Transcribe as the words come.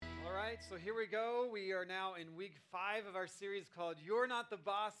right, so here we go. We are now in week 5 of our series called You're Not the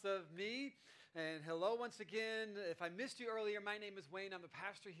Boss of Me. And hello once again. If I missed you earlier, my name is Wayne. I'm the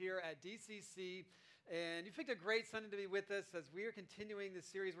pastor here at DCC. And you picked a great Sunday to be with us as we are continuing this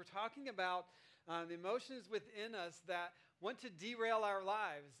series. We're talking about the emotions within us that want to derail our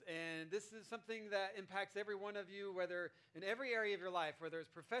lives. And this is something that impacts every one of you, whether in every area of your life, whether it's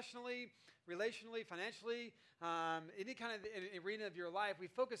professionally, relationally, financially, any kind of arena of your life. We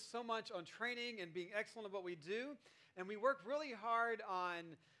focus so much on training and being excellent at what we do. And we work really hard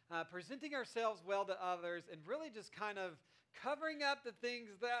on presenting ourselves well to others and really just kind of covering up the things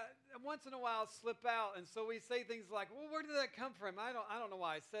that once in a while slip out. And so we say things like, well, where did that come from? I don't know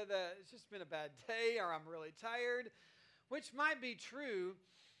why I said that. It's just been a bad day, or I'm really tired, which might be true.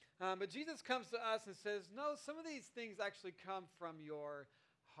 But Jesus comes to us and says, no, some of these things actually come from your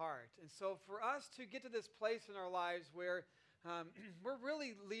heart. And so for us to get to this place in our lives where we're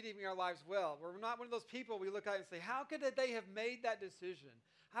really leading our lives well. We're not one of those people we look at and say, how could they have made that decision?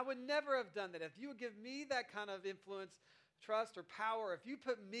 I would never have done that. If you would give me that kind of influence, trust, or power, if you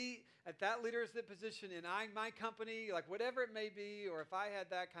put me at that leadership position in my company, like whatever it may be, or if I had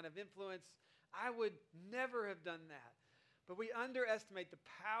that kind of influence, I would never have done that. But we underestimate the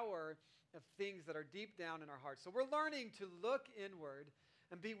power of things that are deep down in our hearts. So we're learning to look inward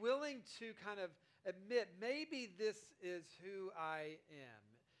and be willing to kind of admit, maybe this is who I am.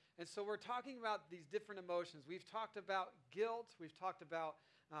 And so we're talking about these different emotions. We've talked about guilt. We've talked about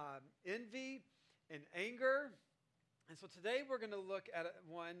envy and anger. And so today we're going to look at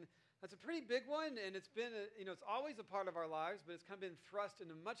one that's a pretty big one, and it's been, it's always a part of our lives, but it's kind of been thrust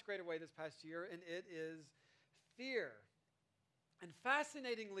in a much greater way this past year, and it is fear. And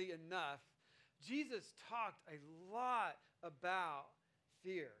fascinatingly enough, Jesus talked a lot about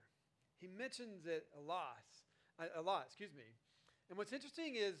fear. He mentions it a lot. And what's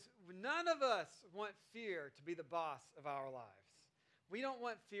interesting is none of us want fear to be the boss of our lives. We don't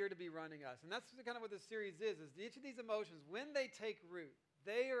want fear to be running us. And that's kind of what this series is each of these emotions, when they take root,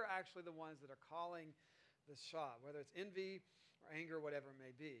 they are actually the ones that are calling the shot, whether it's envy or anger, whatever it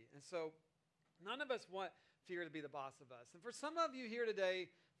may be. And so none of us want fear to be the boss of us. And for some of you here today,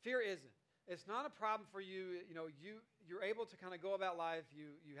 fear isn't. It's not a problem for you. You're able to kind of go about life.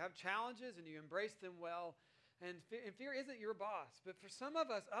 You have challenges and you embrace them well. And fear isn't your boss. But for some of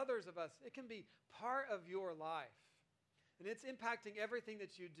us, others of us, it can be part of your life. And it's impacting everything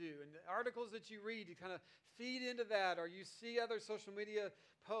that you do. And the articles that you read, you kind of feed into that, or you see other social media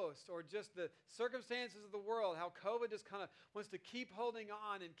posts, or just the circumstances of the world, how COVID just kind of wants to keep holding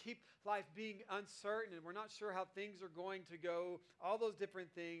on and keep life being uncertain, and we're not sure how things are going to go, all those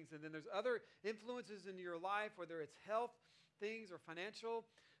different things. And then there's other influences in your life, whether it's health things or financial.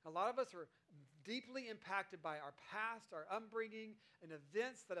 A lot of us are deeply impacted by our past, our upbringing, and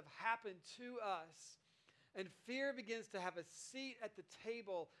events that have happened to us. And fear begins to have a seat at the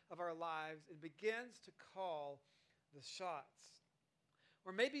table of our lives and begins to call the shots.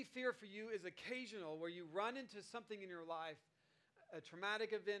 Or maybe fear for you is occasional, where you run into something in your life, a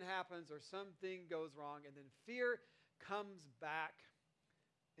traumatic event happens or something goes wrong, and then fear comes back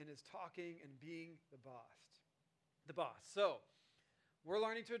and is talking and being the boss. So we're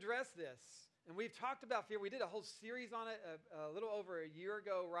learning to address this. And we've talked about fear. We did a whole series on it a little over a year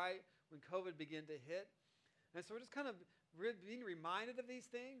ago, right, when COVID began to hit. And so we're just kind of being reminded of these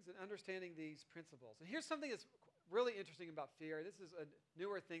things and understanding these principles. And here's something that's really interesting about fear. This is a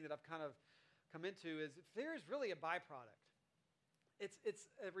newer thing that I've kind of come into, is fear is really a byproduct. It's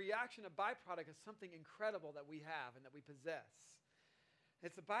a reaction, a byproduct of something incredible that we have and that we possess.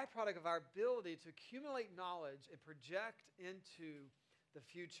 It's a byproduct of our ability to accumulate knowledge and project into the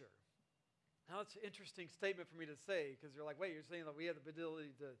future. Now, that's an interesting statement for me to say, because you're like, wait, you're saying that we have the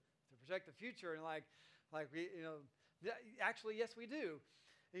ability to project the future, and actually, yes, we do.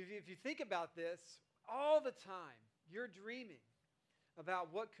 If you think about this, all the time, you're dreaming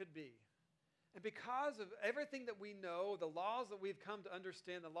about what could be. And because of everything that we know, the laws that we've come to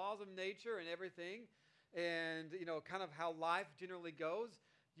understand, the laws of nature and everything, and kind of how life generally goes,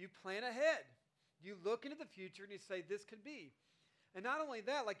 you plan ahead. You look into the future and you say, this could be. And not only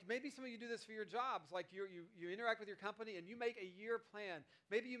that, like maybe some of you do this for your jobs, like you interact with your company and you make a year plan.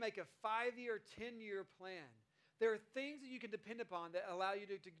 Maybe you make a 5-year, 10-year plan. There are things that you can depend upon that allow you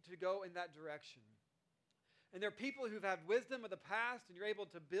to go in that direction. And there are people who've had wisdom of the past, and you're able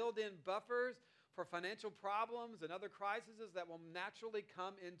to build in buffers for financial problems and other crises that will naturally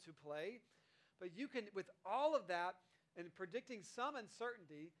come into play. But you can, with all of that and predicting some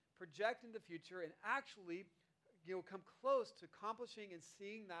uncertainty, project in the future and actually come close to accomplishing and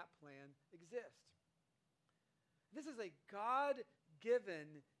seeing that plan exist. This is a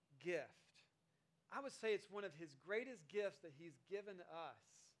God-given gift. I would say it's one of his greatest gifts that he's given us.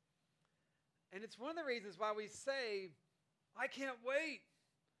 And it's one of the reasons why we say, I can't wait.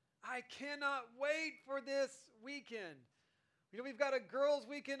 I cannot wait for this weekend. You know, we've got a girls'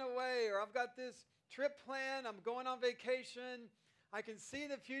 weekend away, or I've got this trip planned. I'm going on vacation. I can see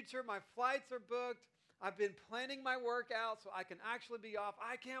the future. My flights are booked. I've been planning my workout so I can actually be off.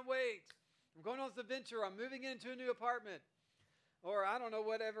 I can't wait. I'm going on this adventure. I'm moving into a new apartment. Or I don't know,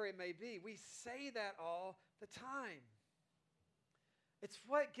 whatever it may be. We say that all the time. It's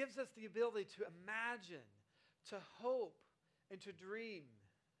what gives us the ability to imagine, to hope, and to dream.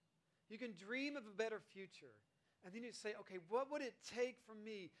 You can dream of a better future. And then you say, okay, what would it take for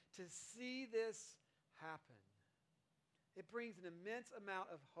me to see this happen? It brings an immense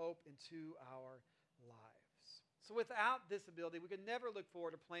amount of hope into our lives. So without this ability, we could never look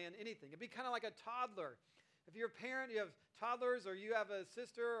forward to plan anything. It'd be kind of like a toddler. If you're a parent, you have toddlers, or you have a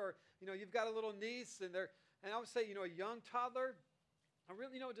sister, or you've got a little niece, and I would say, a young toddler,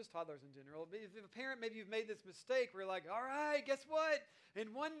 just toddlers in general. If a parent, maybe you've made this mistake where you're like, all right, guess what?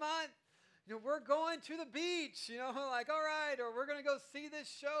 In 1 month, we're going to the beach, like, all right, or we're going to go see this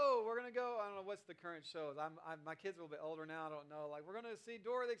show. We're going to go, I don't know what's the current shows. My kids are a little bit older now. I don't know. Like, we're going to see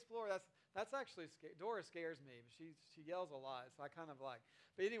Dora the Explorer. That's actually, Dora scares me. She yells a lot, so I kind of like.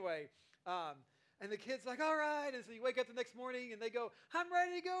 But anyway, and the kid's like, all right. And so you wake up the next morning and they go, I'm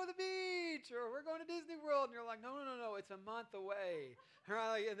ready to go to the beach, or we're going to Disney World. And you're like, no, it's a month away.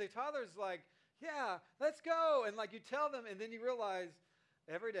 And the toddler's like, yeah, let's go. And like you tell them, and then you realize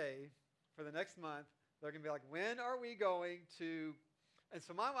every day for the next month, they're going to be like, when are we going to? And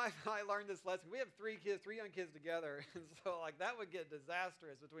so my wife and I learned this lesson. We have three young kids together. And so like that would get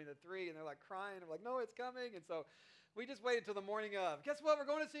disastrous between the three. And they're like crying. I'm like, no, it's coming. And so we just waited until the morning of. Guess what? We're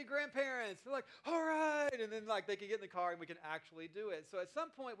going to see grandparents. They're like, all right. And then like they can get in the car and we can actually do it. So at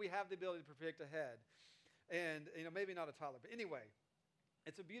some point we have the ability to predict ahead. And maybe not a toddler. But anyway,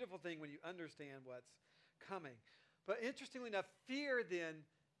 it's a beautiful thing when you understand what's coming. But interestingly enough, fear then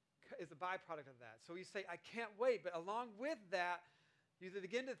is a byproduct of that. So you say, I can't wait. But along with that, you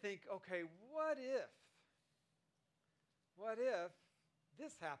begin to think, okay, what if? What if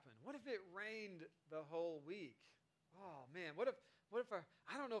this happened? What if it rained the whole week? Oh man, what if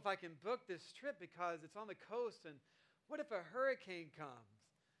I don't know if I can book this trip because it's on the coast, and what if a hurricane comes?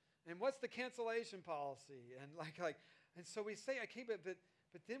 And what's the cancellation policy? And and so we say I can't, but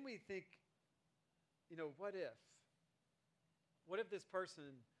then we think, what if? What if this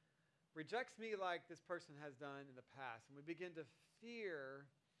person rejects me like this person has done in the past? And we begin to fear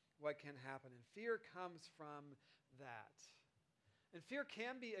what can happen. And fear comes from that. And fear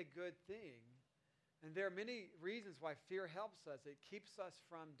can be a good thing. And there are many reasons why fear helps us. It keeps us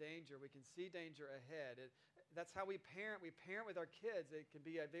from danger. We can see danger ahead. That's how we parent. We parent with our kids. It can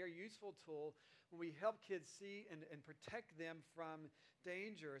be a very useful tool when we help kids see and protect them from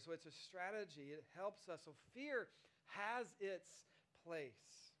danger. So it's a strategy. It helps us. So fear has its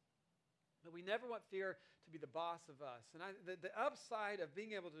place. But we never want fear to be the boss of us. And the upside of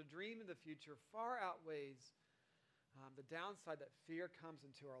being able to dream in the future far outweighs the downside that fear comes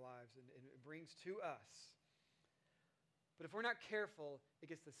into our lives and it brings to us. But if we're not careful,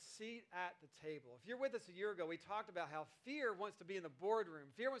 it gets the seat at the table. If you're with us a year ago, we talked about how fear wants to be in the boardroom.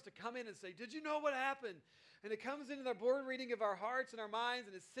 Fear wants to come in and say, did you know what happened? And it comes into the board reading of our hearts and our minds,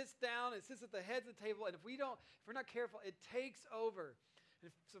 and it sits down, it sits at the heads of the table, and if we're not careful, it takes over.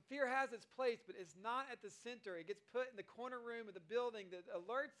 So fear has its place, but it's not at the center. It gets put in the corner room of the building that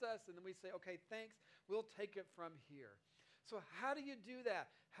alerts us, and then we say, okay, thanks, we'll take it from here. So how do you do that?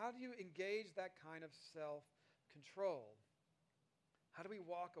 How do you engage that kind of self-control? How do we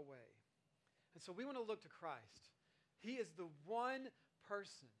walk away? And so we want to look to Christ. He is the one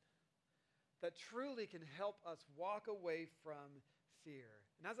person that truly can help us walk away from fear.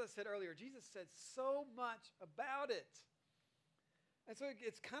 And as I said earlier, Jesus said so much about it. And so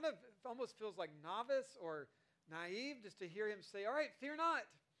it's kind of, it almost feels like novice or naive just to hear him say, all right, fear not.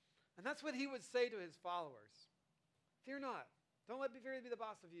 And that's what he would say to his followers. Fear not. Don't let fear be the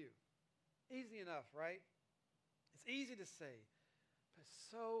boss of you. Easy enough, right? It's easy to say, but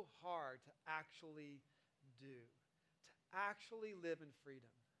so hard to actually do, to actually live in freedom.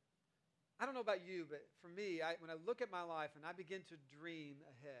 I don't know about you, but for me, when I look at my life and I begin to dream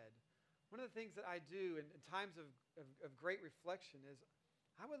ahead, one of the things that I do in times of great reflection is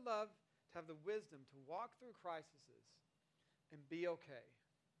I would love to have the wisdom to walk through crises and be okay.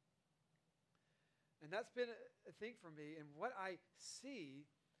 And that's been a thing for me. And what I see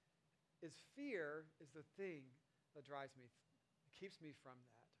is fear is the thing that drives me, keeps me from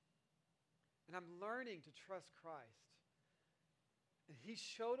that. And I'm learning to trust Christ And he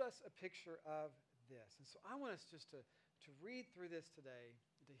showed us a picture of this. And so I want us just to read through this today,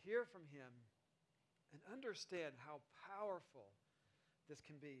 to hear from him, and understand how powerful this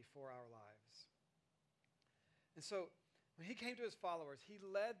can be for our lives. And so when he came to his followers, he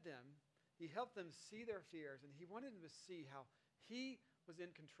led them, he helped them see their fears, and he wanted them to see how he was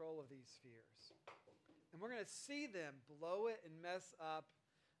in control of these fears. And we're going to see them blow it and mess up,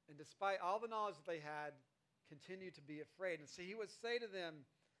 and despite all the knowledge that they had, continue to be afraid. And so he would say to them,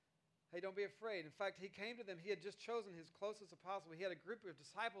 hey, don't be afraid. In fact, he came to them. He had just chosen his closest apostle. He had a group of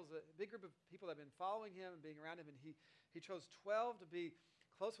disciples, a big group of people that had been following him and being around him, and he chose 12 to be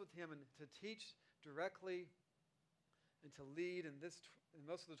close with him and to teach directly and to lead. And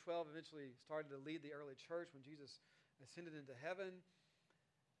most of the 12 eventually started to lead the early church when Jesus ascended into heaven.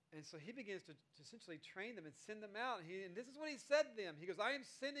 And so he begins to essentially train them and send them out. And this is what he said to them. He goes, I am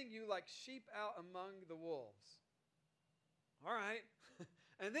sending you like sheep out among the wolves. All right.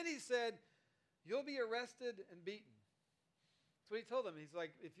 And then he said, you'll be arrested and beaten. That's what he told them. He's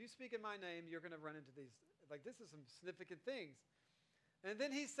like, if you speak in my name, you're going to run into these. Like, this is some significant things. And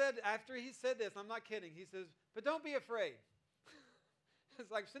then he said, after he said this, I'm not kidding, he says, but don't be afraid. It's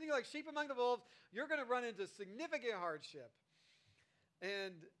like sitting like sheep among the wolves, you're going to run into significant hardship.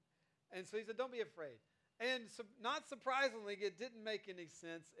 And so he said, don't be afraid. And so, not surprisingly, it didn't make any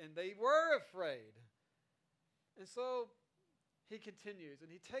sense, and they were afraid. And so he continues,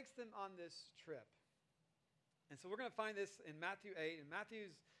 and he takes them on this trip. And so we're going to find this in Matthew 8, and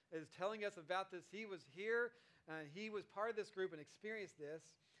Matthew is telling us about this. He was here, he was part of this group and experienced this.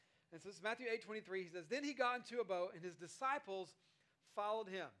 And so this is Matthew 8:23. He says, then he got into a boat, and his disciples followed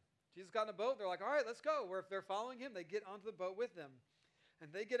him. Jesus got in a boat. They're like, all right, let's go. Where if they're following him, they get onto the boat with them.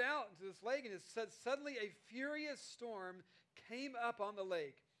 And they get out into this lake, and it says, suddenly a furious storm came up on the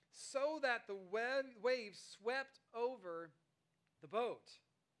lake, so that the waves swept over the boat.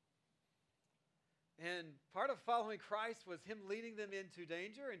 And part of following Christ was him leading them into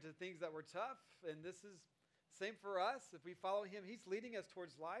danger, into things that were tough. And this is same for us. If we follow him, he's leading us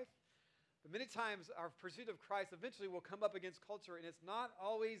towards life. But many times our pursuit of Christ eventually will come up against culture, and it's not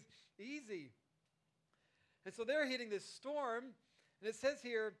always easy. And so they're hitting this storm, and it says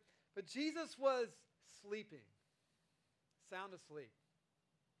here, but Jesus was sleeping, sound asleep.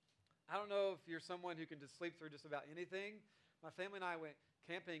 I don't know if you're someone who can just sleep through just about anything. My family and I went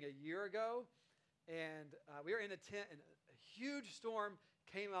camping a year ago, and we were in a tent, and a huge storm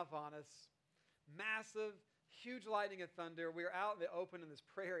came up on us. Massive, huge lightning and thunder. We were out in the open in this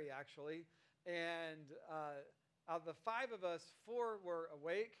prairie, actually, and out of the 5 of us, 4 were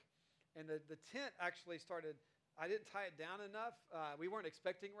awake, and the tent actually started. I didn't tie it down enough. We weren't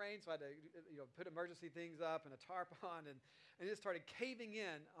expecting rain, so I had to put emergency things up and a tarp on, and it started caving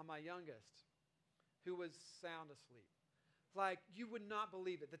in on my youngest, who was sound asleep. Like, you would not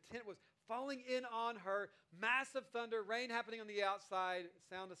believe it. The tent was falling in on her, massive thunder, rain happening on the outside,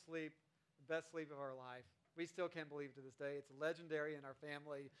 sound asleep, the best sleep of our life. We still can't believe it to this day. It's legendary in our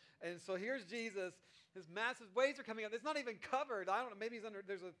family. And so here's Jesus. His massive waves are coming up. It's not even covered. I don't know, maybe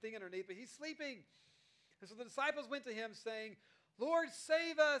there's a thing underneath, but he's sleeping. And so the disciples went to him saying, Lord,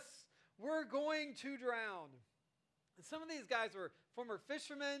 save us. We're going to drown. And some of these guys were former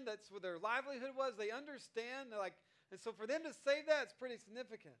fishermen. That's what their livelihood was. They understand. They're like, and so for them to say that, it's pretty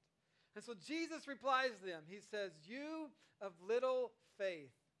significant. And so Jesus replies to them. He says, you of little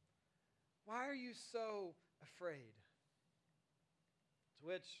faith, why are you so afraid? To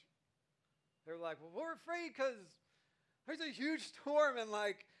which they're like, well, we're afraid because there's a huge storm and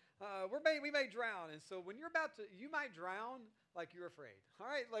we may drown. And so when you might drown like you're afraid. All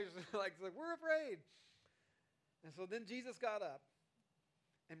right, like we're afraid. And so then Jesus got up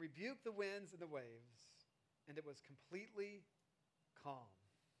and rebuked the winds and the waves, and it was completely calm.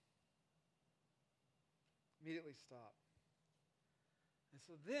 Immediately stopped. And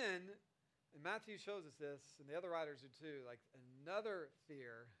so then, and Matthew shows us this, and the other writers do too, like another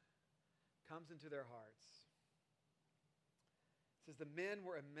fear comes into their hearts. It says, the men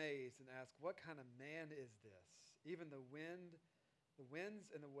were amazed and asked, what kind of man is this? Even the winds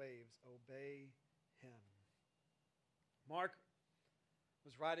and the waves obey him. Mark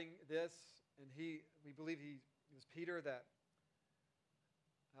was writing this, and we believe it was Peter that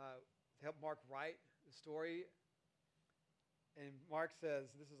helped Mark write the story. And Mark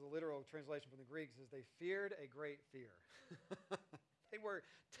says, this is a literal translation from the Greek, says they feared a great fear. They were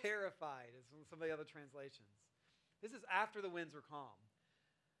terrified, as some of the other translations. This is after the winds were calm.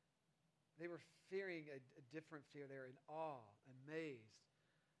 They were fearing a different fear. They were in awe, amazed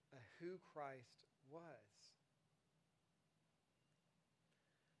at who Christ was.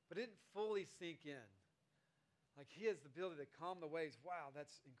 But it didn't fully sink in Like he has the ability to calm the waves. Wow,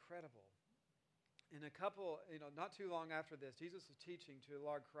 that's incredible. And not too long after this, Jesus was teaching to a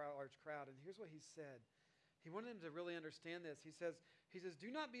large crowd, and here's what he said. He wanted them to really understand this. He says, do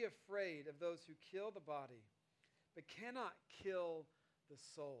not be afraid of those who kill the body, but cannot kill the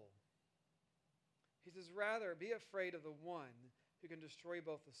soul. He says, rather, be afraid of the one who can destroy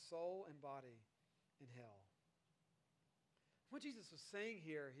both the soul and body in hell. What Jesus was saying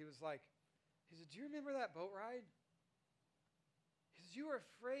here, he said, do you remember that boat ride? He says, you are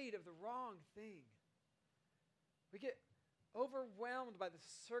afraid of the wrong thing. We get overwhelmed by the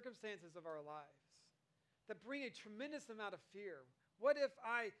circumstances of our lives that bring a tremendous amount of fear. What if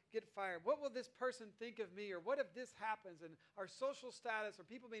I get fired? What will this person think of me? Or what if this happens? And our social status, or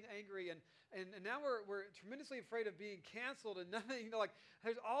people being angry, and now we're tremendously afraid of being canceled and nothing.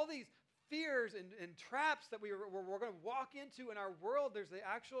 There's all these fears and traps that we're going to walk into in our world. There's the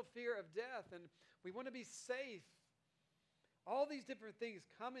actual fear of death, and we want to be safe. All these different things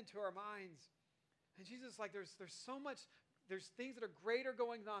come into our minds. And Jesus is like, there's so much, there's things that are greater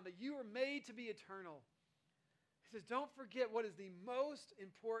going on, that you are made to be eternal. He says, don't forget what is the most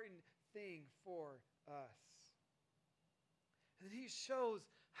important thing for us. And then he shows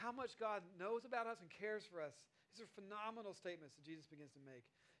how much God knows about us and cares for us. These are phenomenal statements that Jesus begins to make.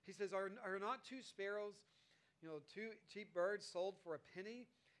 He says, are not two sparrows, two cheap birds sold for a penny?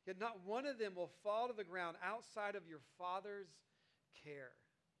 Yet not one of them will fall to the ground outside of your Father's care.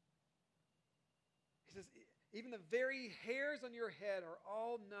 He says, even the very hairs on your head are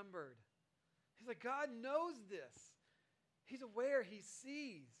all numbered. He's like, God knows this. He's aware. He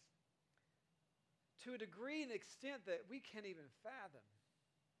sees to a degree and extent that we can't even fathom.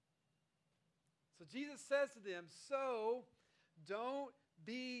 So Jesus says to them, so don't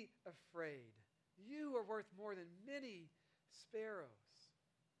be afraid. You are worth more than many sparrows.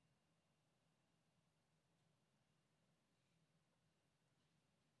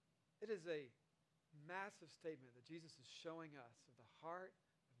 It is a massive statement that Jesus is showing us of the heart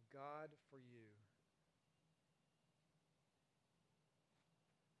of God for you.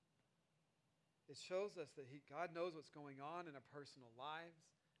 It shows us that God knows what's going on in our personal lives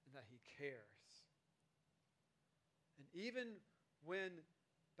and that he cares. And even when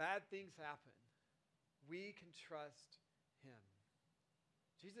bad things happen, we can trust him.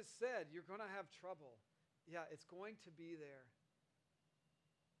 Jesus said, you're going to have trouble. Yeah, it's going to be there.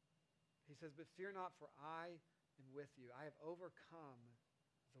 He says, but fear not, for I am with you. I have overcome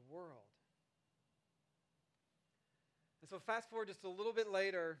the world. And so fast forward just a little bit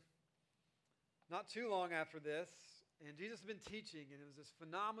later, not too long after this, and Jesus had been teaching, and it was this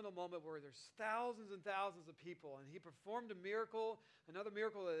phenomenal moment where there's thousands and thousands of people, and he performed a miracle, another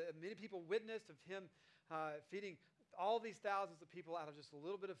miracle that many people witnessed of him feeding all these thousands of people out of just a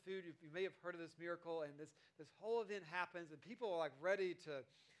little bit of food. You may have heard of this miracle, and this whole event happens, and people are like ready to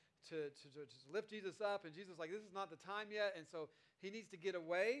just lift Jesus up, and Jesus is like, this is not the time yet, and so he needs to get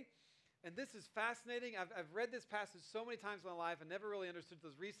away. And this is fascinating. I've read this passage so many times in my life. I never really understood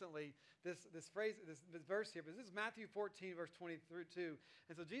this recently, this verse here. But this is Matthew 14, verse 22.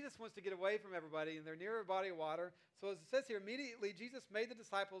 And so Jesus wants to get away from everybody, and they're near a body of water. So as it says here, immediately Jesus made the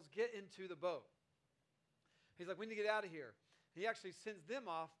disciples get into the boat. He's like, we need to get out of here. He actually sends them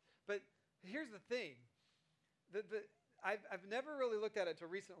off. But here's the thing. I've never really looked at it until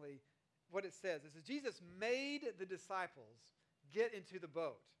recently, what it says. It says, Jesus made the disciples get into the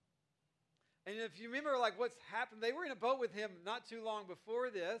boat. And if you remember what's happened, they were in a boat with him not too long before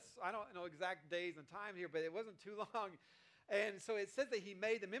this. I don't know exact days and time here, but it wasn't too long. And so it says that he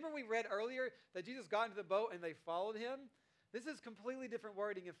made them. Remember we read earlier that Jesus got into the boat and they followed him? This is completely different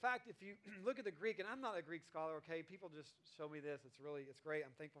wording. In fact, if you look at the Greek, and I'm not a Greek scholar, okay? People just show me this. It's great.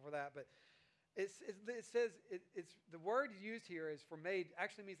 I'm thankful for that. But it says the word used here is for made,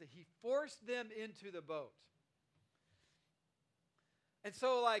 actually means that he forced them into the boat. And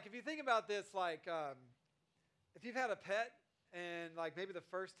so, if you think about this, if you've had a pet, and maybe the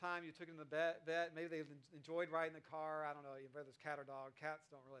first time you took them to the vet, maybe they enjoyed riding the car. I don't know, whether it's cat or dog. Cats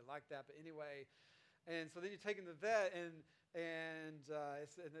don't really like that, but anyway. And so then you take them to the vet, and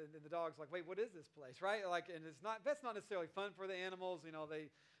the dog's like, wait, what is this place, right? And that's not necessarily fun for the animals.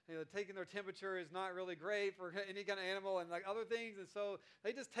 Taking their temperature is not really great for any kind of animal, and other things. And so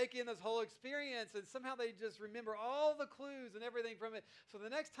they just take in this whole experience, and somehow they just remember all the clues and everything from it. So the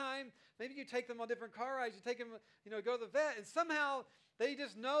next time, maybe you take them on different car rides, you take them, go to the vet, and somehow they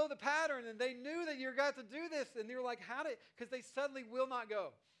just know the pattern, and they knew that you got to do this, and you're like, because they suddenly will not go.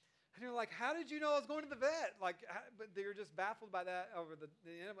 And you're like, how did you know I was going to the vet? But they're just baffled by that over the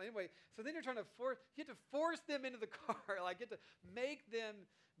animal. Anyway, so then you have to force them into the car. You have to make them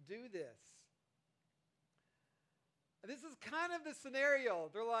do this. This is kind of the scenario.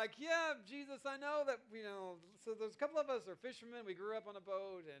 They're like, yeah, Jesus, I know that, so there's a couple of us are fishermen. We grew up on a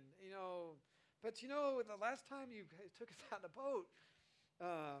boat, and, but, the last time you took us out in a boat,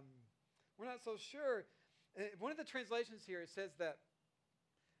 we're not so sure. One of the translations here, it says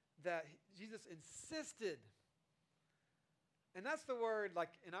that Jesus insisted. And that's the word, like,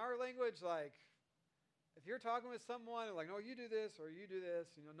 in our language, like, if you're talking with someone, like, no, you do this, or you do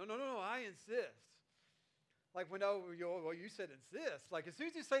this, no, I insist. Like, you said insist. Like, as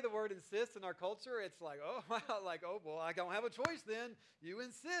soon as you say the word insist in our culture, it's like, oh, wow, like, oh, well, I don't have a choice then. You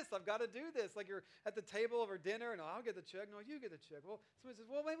insist. I've got to do this. Like, you're at the table over dinner, and I'll get the check. No, you get the check. Well, somebody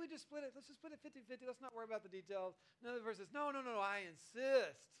says, well, maybe we just split it. Let's just split it 50-50. Let's not worry about the details. Another person says, no, I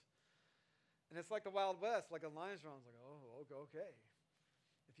insist. And it's like the Wild West, like a lion's drawn. It's like, oh, okay.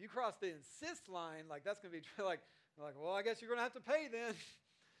 If you cross the insist line, like, that's going to be like, well, I guess you're going to have to pay then.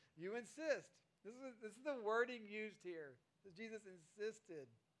 You insist. This is the wording used here. Jesus insisted.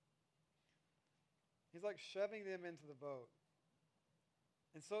 He's like shoving them into the boat.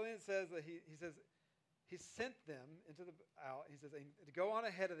 And so then it says that he sent them out. He says to go on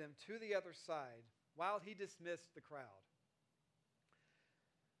ahead of them to the other side while he dismissed the crowd.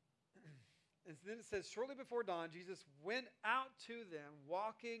 And then it says, shortly before dawn, Jesus went out to them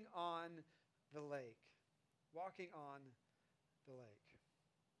walking on the lake. Walking on the lake.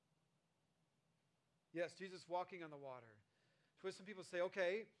 Yes, Jesus walking on the water. To which some people say,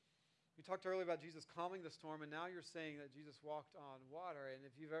 okay, we talked earlier about Jesus calming the storm, and now you're saying that Jesus walked on water. And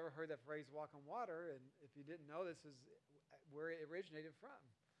if you've ever heard that phrase, walk on water, and if you didn't know, this is where it originated from.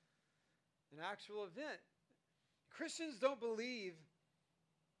 An actual event. Christians don't believe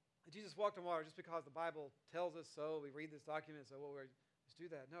that Jesus walked on water just because the Bible tells us so. We read this document, so let's do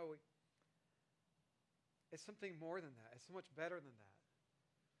that. No, it's something more than that. It's so much better than that.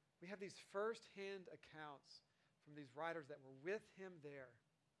 We have these first-hand accounts from these writers that were with him there,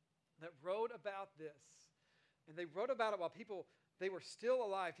 that wrote about this. And they wrote about it while they were still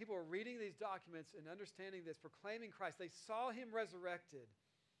alive. People were reading these documents and understanding this, proclaiming Christ. They saw him resurrected.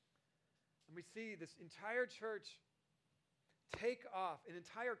 And we see this entire church take off, an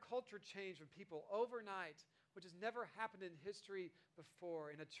entire culture change of people overnight, which has never happened in history before.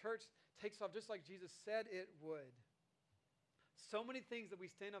 And a church takes off just like Jesus said it would. So many things that we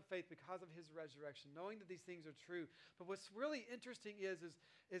stand on faith because of his resurrection, knowing that these things are true. But what's really interesting is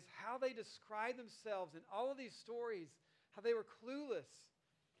how they describe themselves in all of these stories, how they were clueless.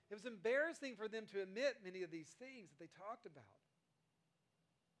 It was embarrassing for them to admit many of these things that they talked about.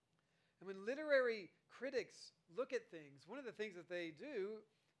 And when literary critics look at things, one of the things that they do,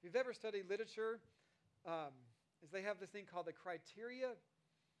 if you've ever studied literature, is they have this thing called the criteria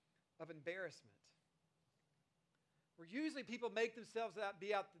of embarrassment. Where usually people make themselves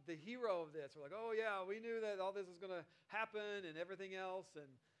be out the hero of this. We're like, oh yeah, we knew that all this was going to happen and everything else. And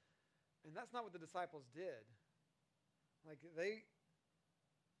that's not what the disciples did. Like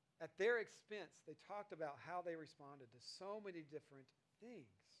at their expense, they talked about how they responded to so many different things.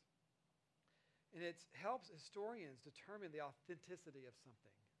 And it helps historians determine the authenticity of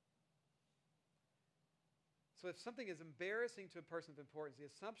something. So if something is embarrassing to a person of importance, the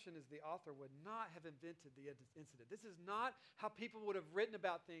assumption is the author would not have invented the incident. This is not how people would have written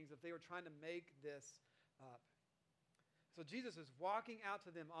about things if they were trying to make this up. So Jesus is walking out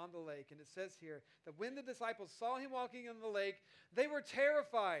to them on the lake, and it says here that when the disciples saw him walking on the lake, they were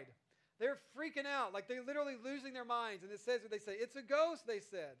terrified. They're freaking out, like they're literally losing their minds. And it says, they say, it's a ghost, they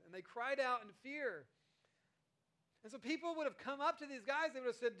said. And they cried out in fear. And so people would have come up to these guys, they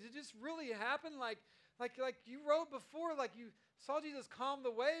would have said, did this really happen? Like you wrote before, like you saw Jesus calm the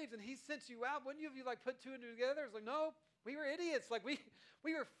waves and he sent you out. Wouldn't you have put two and two together? It's like, no, we were idiots. Like we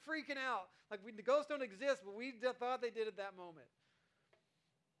were freaking out. Like the ghosts don't exist, but we thought they did at that moment.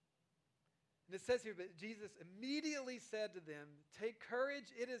 And it says here, but Jesus immediately said to them, take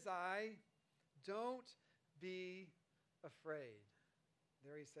courage, it is I. Don't be afraid.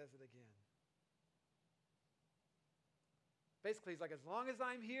 There he says it again. Basically, he's like, as long as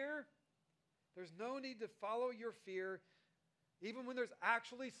I'm here, there's no need to follow your fear, even when there's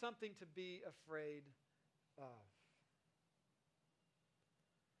actually something to be afraid of.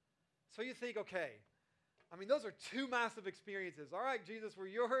 So you think, okay, those are two massive experiences. All right, Jesus, we're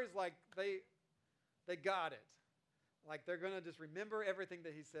yours. Like, they got it. Like, they're going to just remember everything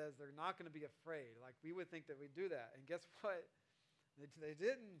that he says. They're not going to be afraid. Like, we would think that we'd do that. And guess what? They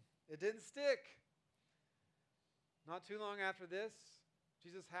didn't. It didn't stick. Not too long after this,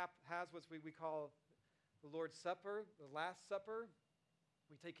 Jesus has what we call the Lord's Supper, the Last Supper.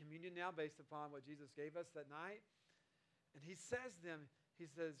 We take communion now based upon what Jesus gave us that night. And he says to them, he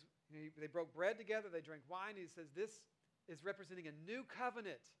says, they broke bread together, they drank wine. He says, this is representing a new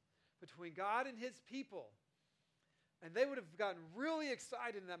covenant between God and his people. And they would have gotten really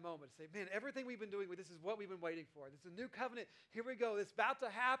excited in that moment to say, man, everything we've been doing, this is what we've been waiting for. This is a new covenant. Here we go. It's about to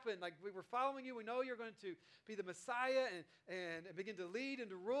happen. Like, we were following you. We know you're going to be the Messiah and begin to lead and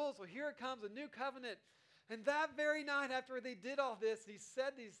to rule. So here it comes, a new covenant. And that very night after they did all this, he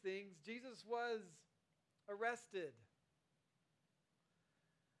said these things, Jesus was arrested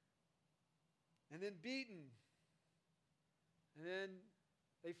and then beaten. And then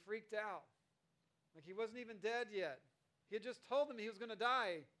they freaked out. Like, he wasn't even dead yet. He had just told them he was going to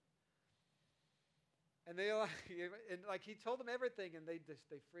die. And he told them everything, and they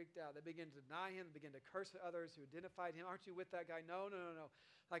freaked out. They began to deny him, began to curse others who identified him. Aren't you with that guy? No.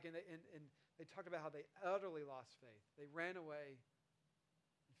 Like, and they talked about how they utterly lost faith. They ran away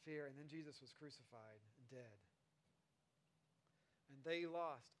in fear, and then Jesus was crucified and dead. And they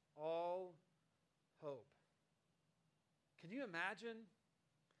lost all hope. Can you imagine?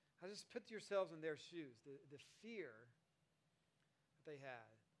 Just put yourselves in their shoes, the fear that they had.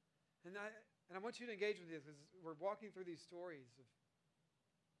 And I want you to engage with this because we're walking through these stories of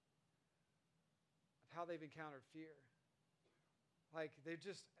how they've encountered fear. Like, they're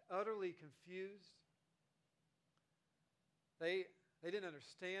just utterly confused. They didn't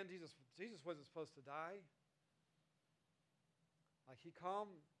understand Jesus wasn't supposed to die. Like,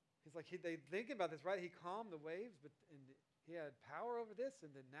 they thinking about this, right? He calmed the waves, and he had power over this,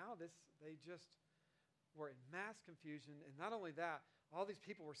 and then now they just were in mass confusion. And not only that, all these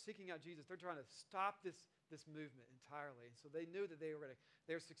people were seeking out Jesus. They're trying to stop this movement entirely. And so they knew that they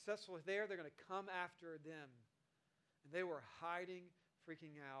were successful there. They're going to come after them. And they were hiding,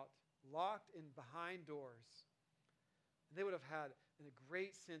 freaking out, locked in behind doors. And they would have had a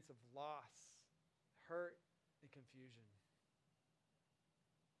great sense of loss, hurt, and confusion.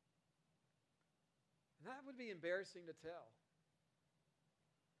 And that would be embarrassing to tell.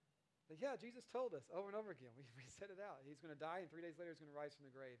 But yeah, Jesus told us over and over again. We said it out. He's going to die, and 3 days later he's going to rise from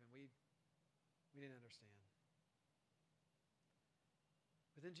the grave. And we didn't understand.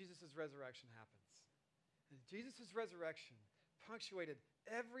 But then Jesus' resurrection happens. And Jesus' resurrection punctuated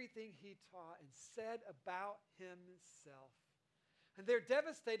everything he taught and said about himself. And they're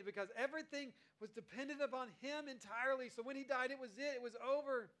devastated because everything was dependent upon him entirely. So when he died, it was it. It was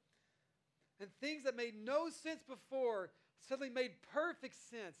over. And things that made no sense before suddenly made perfect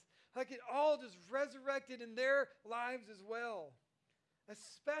sense. Like, it all just resurrected in their lives as well.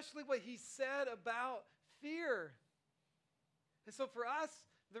 Especially what he said about fear. And so for us,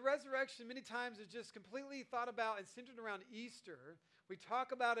 the resurrection many times is just completely thought about and centered around Easter. We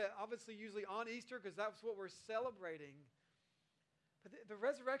talk about it obviously usually on Easter because that's what we're celebrating. But the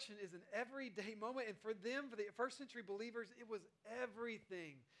resurrection is an everyday moment. And for them, for the first century believers, it was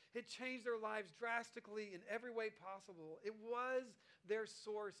everything. It changed their lives drastically in every way possible. It was their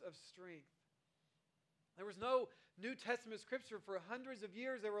source of strength. There was no New Testament scripture for hundreds of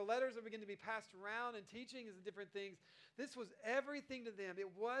years. There were letters that began to be passed around and teachings and different things. This was everything to them.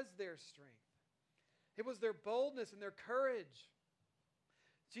 It was their strength. It was their boldness and their courage.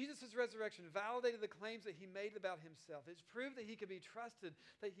 Jesus' resurrection validated the claims that he made about himself. It's proved that he could be trusted,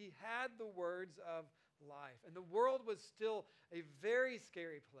 that he had the words of life. And the world was still a very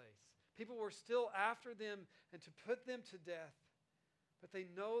scary place. People were still after them and to put them to death. But they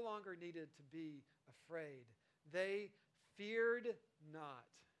no longer needed to be afraid. They feared not.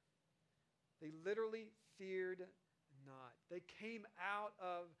 They literally feared not. They came out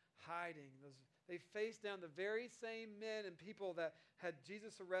of hiding. They faced down the very same men and people that had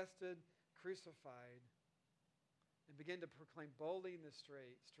Jesus arrested, crucified, and began to proclaim boldly in the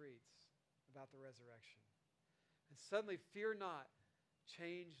streets about the resurrection. And suddenly, fear not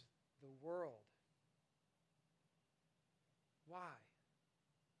changed the world. Why?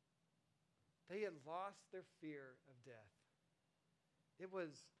 They had lost their fear of death. It was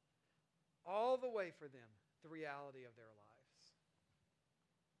all the way for them the reality of their lives.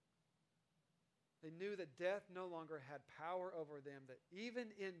 They knew that death no longer had power over them, that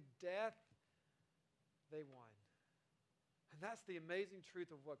even in death, they won. And that's the amazing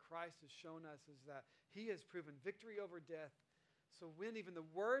truth of what Christ has shown us, is that he has proven victory over death. So when even the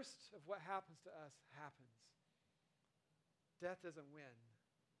worst of what happens to us happens, death doesn't win.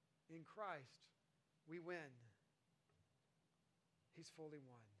 In Christ, we win. He's fully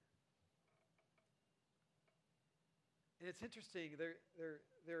won. And it's interesting, there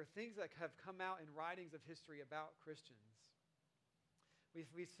are things that have come out in writings of history about Christians.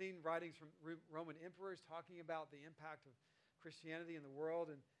 We've seen writings from Roman emperors talking about the impact of Christianity in the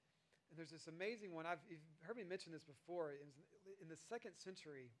world. And And there's this amazing one. You've heard me mention this before. In the 2nd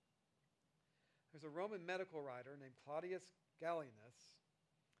century, there's a Roman medical writer named Claudius Gallienus.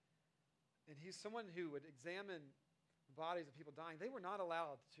 And he's someone who would examine the bodies of people dying. They were not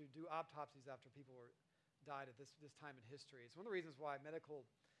allowed to do autopsies after people died at this time in history. It's one of the reasons why medical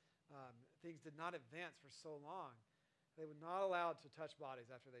things did not advance for so long. They were not allowed to touch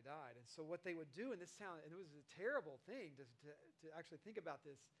bodies after they died. And so what they would do, and it was a terrible thing to actually think about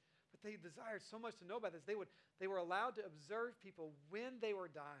this, but they desired so much to know about this. They were allowed to observe people when they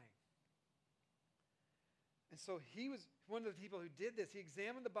were dying. And so he was one of the people who did this. He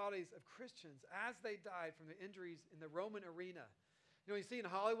examined the bodies of Christians as they died from the injuries in the Roman arena. You know, you see in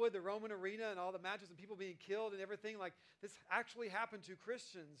Hollywood, the Roman arena and all the matches and people being killed and everything, like this actually happened to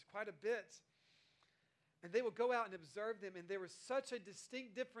Christians quite a bit. And they would go out and observe them, and there was such a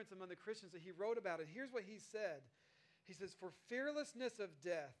distinct difference among the Christians that he wrote about it. Here's what he said. He says, "For fearlessness of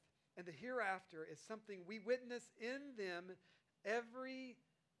death and the hereafter is something we witness in them every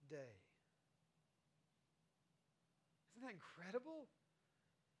day." Isn't that incredible?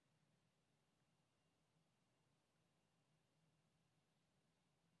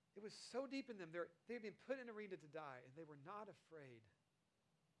 It was so deep in them. They had been put in an arena to die, and they were not afraid.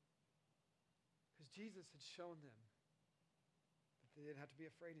 Because Jesus had shown them that they didn't have to be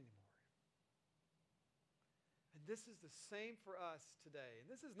afraid anymore. And this is the same for us today. And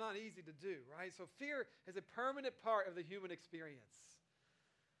this is not easy to do, right? So fear is a permanent part of the human experience.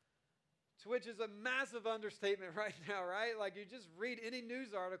 To which is a massive understatement right now, right? Like you just read any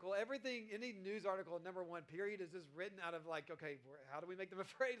news article, any news article, number one, period, is just written out of like, okay, how do we make them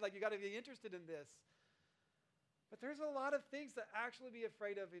afraid? Like you got to be interested in this. But there's a lot of things to actually be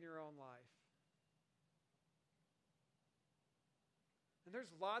afraid of in your own life. And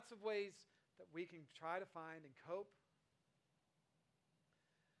there's lots of ways that we can try to find and cope.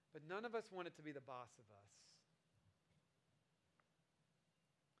 But none of us want it to be the boss of us.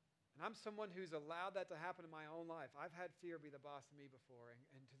 And I'm someone who's allowed that to happen in my own life. I've had fear be the boss of me before.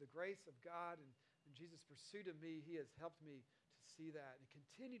 And to the grace of God and Jesus' pursuit of me, he has helped me to see that and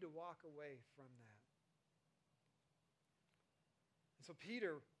continue to walk away from that. And so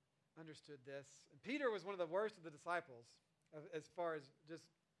Peter understood this. And Peter was one of the worst of the disciples as far as just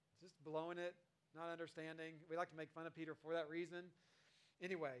blowing it, not understanding. We like to make fun of Peter for that reason.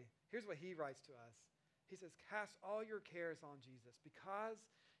 Anyway, here's what he writes to us. He says, "Cast all your cares on Jesus because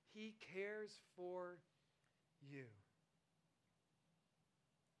he cares for you."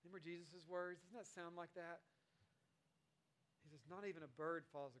 Remember Jesus' words? Doesn't that sound like that? He says, "Not even a bird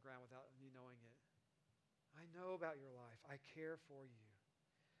falls to the ground without me knowing it. I know about your life. I care for you."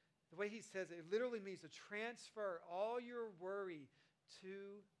 The way he says it literally means to transfer all your worry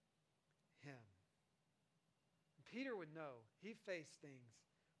to him. And Peter would know he faced things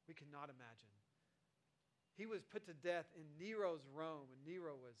we cannot imagine. He was put to death in Nero's Rome, and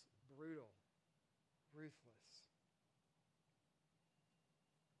Nero was brutal, ruthless.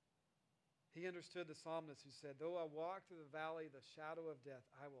 He understood the psalmist who said, "Though I walk through the valley of the shadow of death,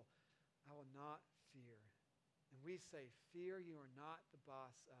 I will not fear." And we say, "Fear, you are not the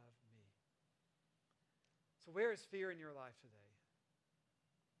boss of me." So where is fear in your life today?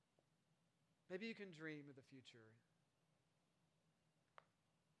 Maybe you can dream of the future.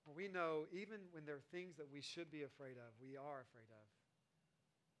 But we know even when there are things that we should be afraid of, we are afraid of.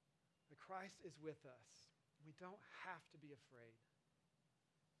 That Christ is with us. And we don't have to be afraid.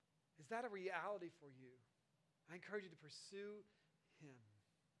 Is that a reality for you? I encourage you to pursue him.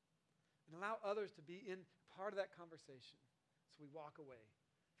 And allow others to be in part of that conversation so we walk away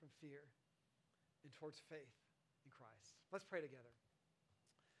from fear and towards faith in Christ. Let's pray together.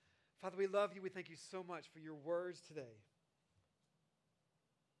 Father, we love you. We thank you so much for your words today.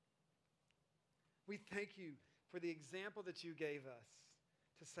 We thank you for the example that you gave us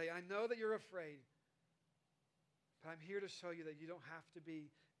to say, "I know that you're afraid, but I'm here to show you that you don't have to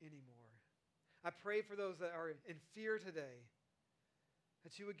be anymore." I pray for those that are in fear today,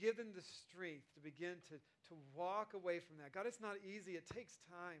 that you would give them the strength to begin to walk away from that. God, it's not easy. It takes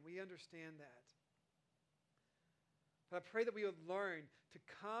time. We understand that. But I pray that we would learn to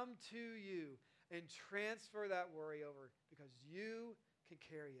come to you and transfer that worry over because you can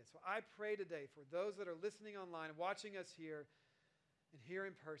carry it. So I pray today for those that are listening online, watching us here, and here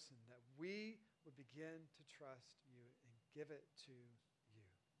in person, that we would begin to trust you and give it to you.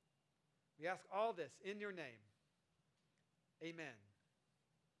 We ask all this in your name. Amen.